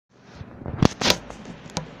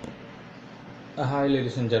Hi,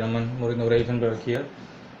 ladies and gentlemen, Morino Ravenberg here.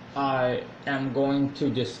 I am going to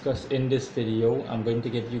discuss in this video, I'm going to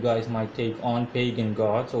give you guys my take on pagan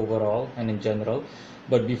gods overall and in general.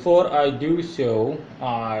 But before I do so,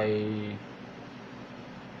 oh,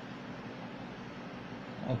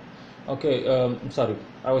 okay, sorry,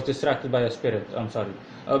 I was distracted by a spirit. I'm sorry.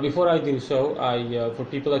 Before I do so, for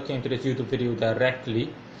people that came to this YouTube video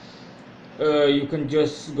directly, you can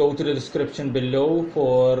just go to the description below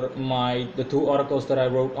for the two articles that I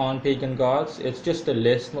wrote on pagan gods. It's just a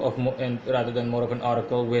list of and rather than more of an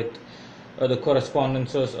article with the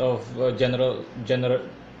correspondences of general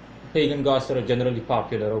pagan gods that are generally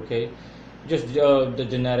popular. Okay, just the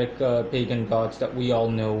generic pagan gods that we all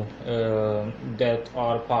know that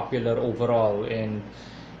are popular overall in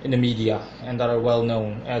the media and that are well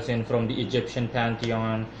known, as in from the Egyptian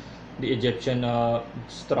pantheon, the Egyptian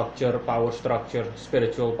structure, power structure,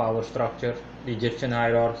 spiritual power structure, the Egyptian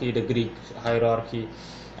hierarchy, the Greek hierarchy,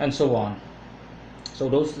 and so on. So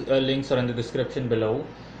those links are in the description below.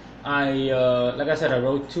 Like I said, I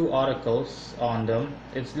wrote two articles on them.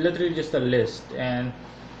 It's literally just a list, and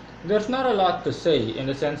there's not a lot to say in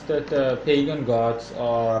the sense that pagan gods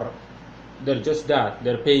they're just that,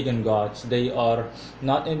 they're pagan gods. They are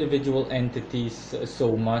not individual entities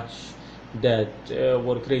so much that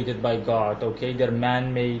were created by God. Okay, they're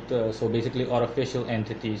man-made, so basically artificial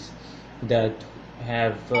entities that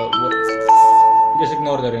have just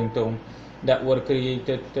ignore the ringtone, that were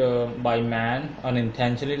created by man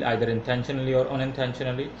unintentionally, either intentionally or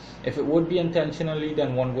unintentionally. If it would be intentionally,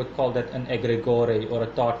 then one would call that an egregore, or a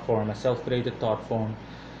thought form, a self-created thought form.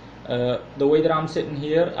 The way that I'm sitting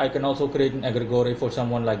here, I can also create an egregore for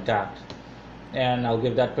someone like that, and I'll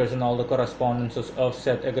give that person all the correspondences of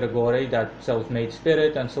said egregore, that self-made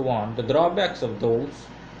spirit, and so on. The drawbacks of those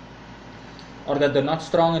are that they're not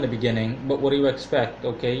strong in the beginning, but what do you expect?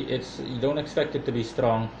 Okay, you don't expect it to be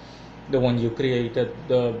strong the one you created.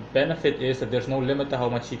 The benefit is that there's no limit to how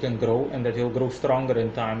much he can grow, and that he'll grow stronger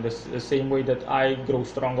in time. The same way that I grow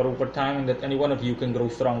stronger over time, and that any one of you can grow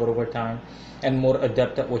stronger over time and more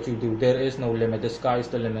adept at what you do. There is no limit. The sky is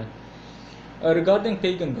the limit. Regarding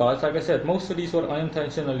pagan gods, like I said, most of these were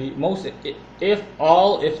unintentionally, if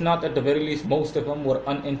not at the very least, most of them were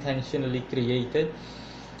unintentionally created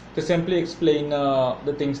to simply explain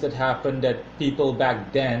the things that happened, that people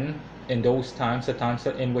back then, in those times, the times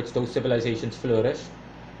in which those civilizations flourished,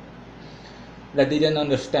 that they didn't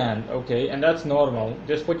understand. Okay, and that's normal.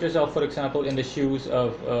 Just put yourself, for example, in the shoes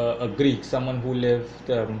of a Greek, someone who lived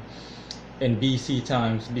in BC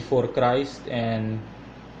times, before Christ,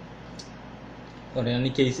 or in any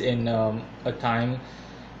case in a time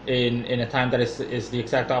in a time that is the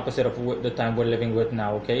exact opposite of the time we're living with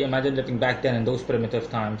now. Okay, imagine living back then in those primitive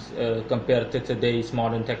times compared to today's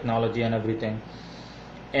modern technology and everything,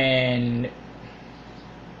 and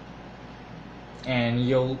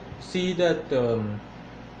you'll see that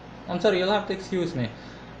I'm sorry, you'll have to excuse me.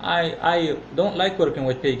 I don't like working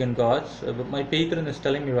with pagan gods, but my patron is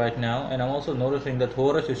telling me right now, and I'm also noticing that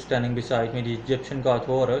Horus is standing beside me, the Egyptian god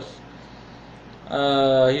Horus.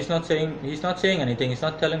 He's not saying anything. He's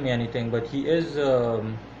not telling me anything, but he is.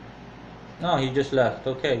 No, he just left.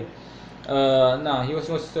 Okay. No, he was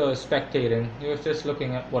spectating. He was just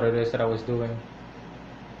looking at what it is that I was doing.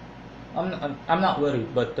 I'm not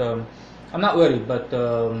worried, but I'm not worried, but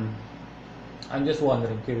I'm just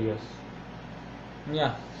wondering, curious.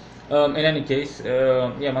 Yeah. In any case,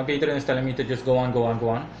 yeah, my patron is telling me to just go on, go on, go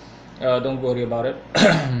on. Don't worry about it.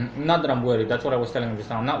 Not that I'm worried. That's what I was telling him just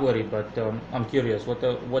now. I'm not worried, but I'm curious.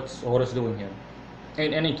 What's Horus doing here?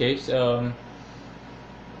 In any case,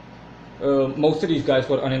 most of these guys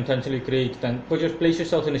were unintentionally created. And place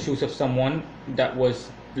yourself in the shoes of someone that was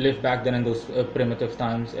lived back then in those primitive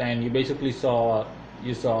times, and you saw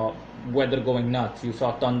weather going nuts. You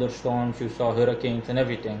saw thunderstorms. You saw hurricanes and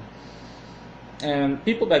everything. And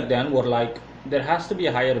people back then were like, there has to be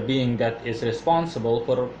a higher being that is responsible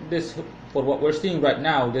for this, for what we're seeing right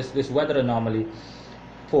now, this weather anomaly,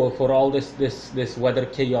 for all this weather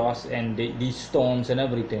chaos and these storms and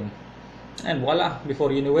everything. And voila,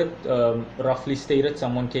 before you knew it, roughly stated,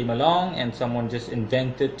 someone came along and someone just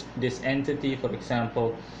invented this entity. For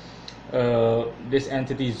example, this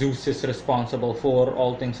entity, Zeus, is responsible for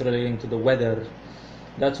all things relating to the weather.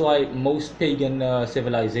 That's why most pagan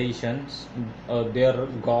civilizations, their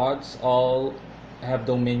gods all have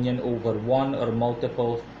dominion over one or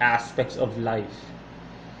multiple aspects of life.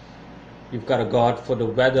 You've got a god for the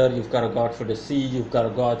weather, you've got a god for the sea, you've got a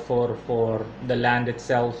god for the land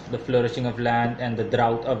itself, the flourishing of land and the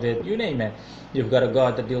drought of it, you name it. You've got a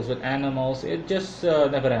god that deals with animals. It just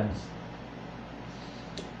never ends.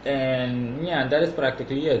 And yeah, that is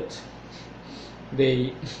practically it.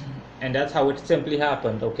 They and that's how it simply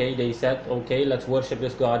happened. Okay, they said, okay, let's worship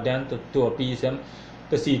this god then to appease him,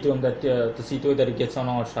 to see to it that he gets on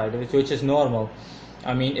our side, which is normal.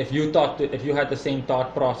 I mean, if you had the same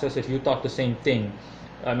thought process, if you thought the same thing,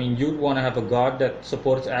 I mean, you'd want to have a god that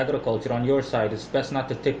supports agriculture on your side. It's best not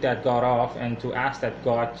to tick that god off and to ask that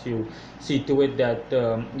god to see to it that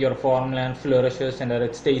your farmland flourishes and that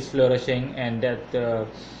it stays flourishing, and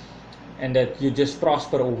that you just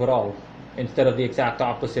prosper overall, instead of the exact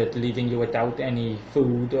opposite, leaving you without any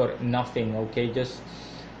food or nothing. Okay, just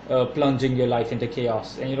plunging your life into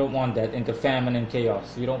chaos, and you don't want that, into famine and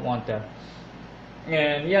chaos. You don't want that.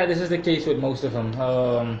 And yeah, this is the case with most of them.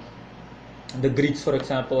 The Greeks, for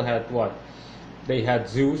example, had what? They had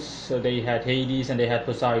Zeus, they had Hades, and they had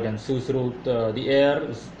Poseidon. Zeus ruled the air,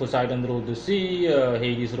 Poseidon ruled the sea,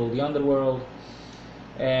 Hades ruled the underworld.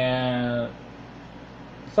 And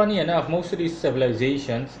funny enough, most of these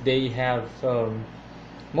civilizations,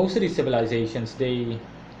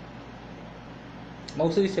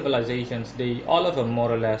 all of them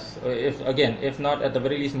more or less, if not at the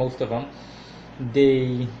very least,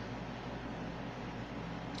 they,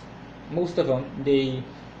 they,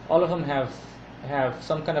 all of them have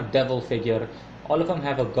some kind of devil figure. All of them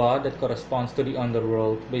have a god that corresponds to the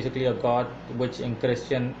underworld, basically a god which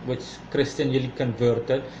Christianly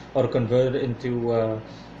converted into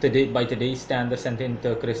by today's standards and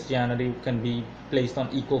into Christianity, can be placed on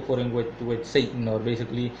equal footing with Satan, or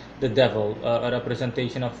basically the devil, a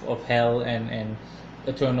representation of hell and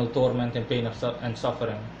eternal torment and pain and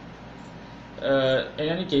suffering. In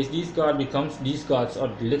any case, these gods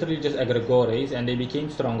are literally just egregores, and they became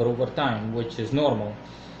stronger over time, which is normal.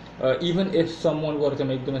 Even if someone were to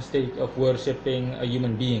make the mistake of worshipping a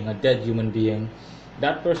human being, a dead human being,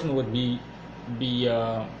 that person would be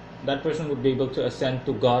that person would be able to ascend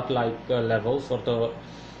to godlike levels, or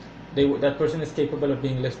that person is capable of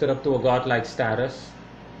being lifted up to a godlike status,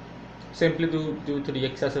 simply due to the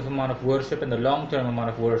excessive amount of worship and the long-term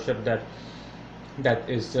amount of worship that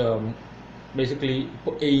is basically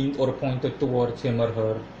aimed or pointed towards him or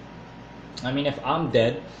her. I mean, if I'm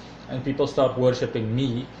dead and people start worshipping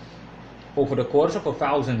me over the course of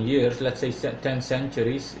 1,000 years, let's say 10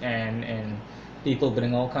 centuries, and people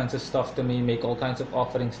bring all kinds of stuff to me, make all kinds of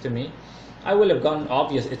offerings to me,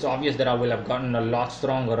 it's obvious that I will have gotten a lot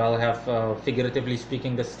stronger. I'll have, figuratively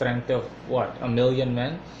speaking, the strength of what, 1,000,000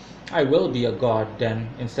 men. I will be a god then,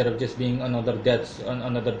 instead of just being another dead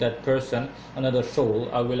person, another soul.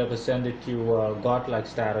 I will have ascended to a godlike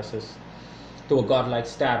status,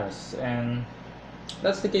 and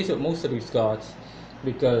that's the case with most of these gods,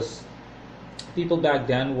 because people back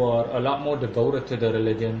then were a lot more devoted to their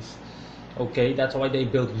religions. Okay, that's why they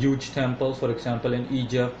built huge temples. For example, in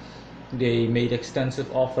Egypt, they made extensive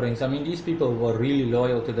offerings. I mean, these people were really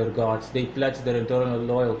loyal to their gods. They pledged their eternal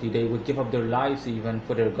loyalty. They would give up their lives even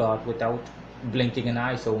for their god without blinking an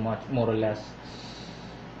eye, so much, more or less.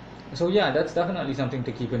 So yeah, that's definitely something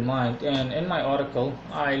to keep in mind. And in my article,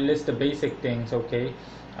 I list the basic things. Okay,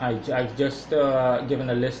 I've just given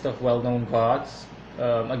a list of well-known gods.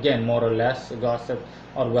 Again, more or less, gods that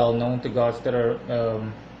are well known to gods that are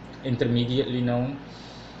intermediately known.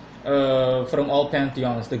 From all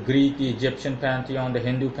pantheons, the Greek, the Egyptian pantheon, the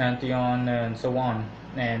Hindu pantheon, and so on,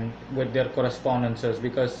 and with their correspondences,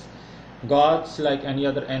 because gods, like any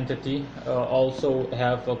other entity, also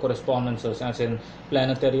have correspondences, as in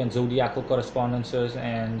planetary and zodiacal correspondences,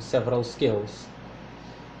 and several skills.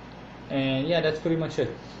 And yeah, that's pretty much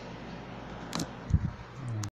it.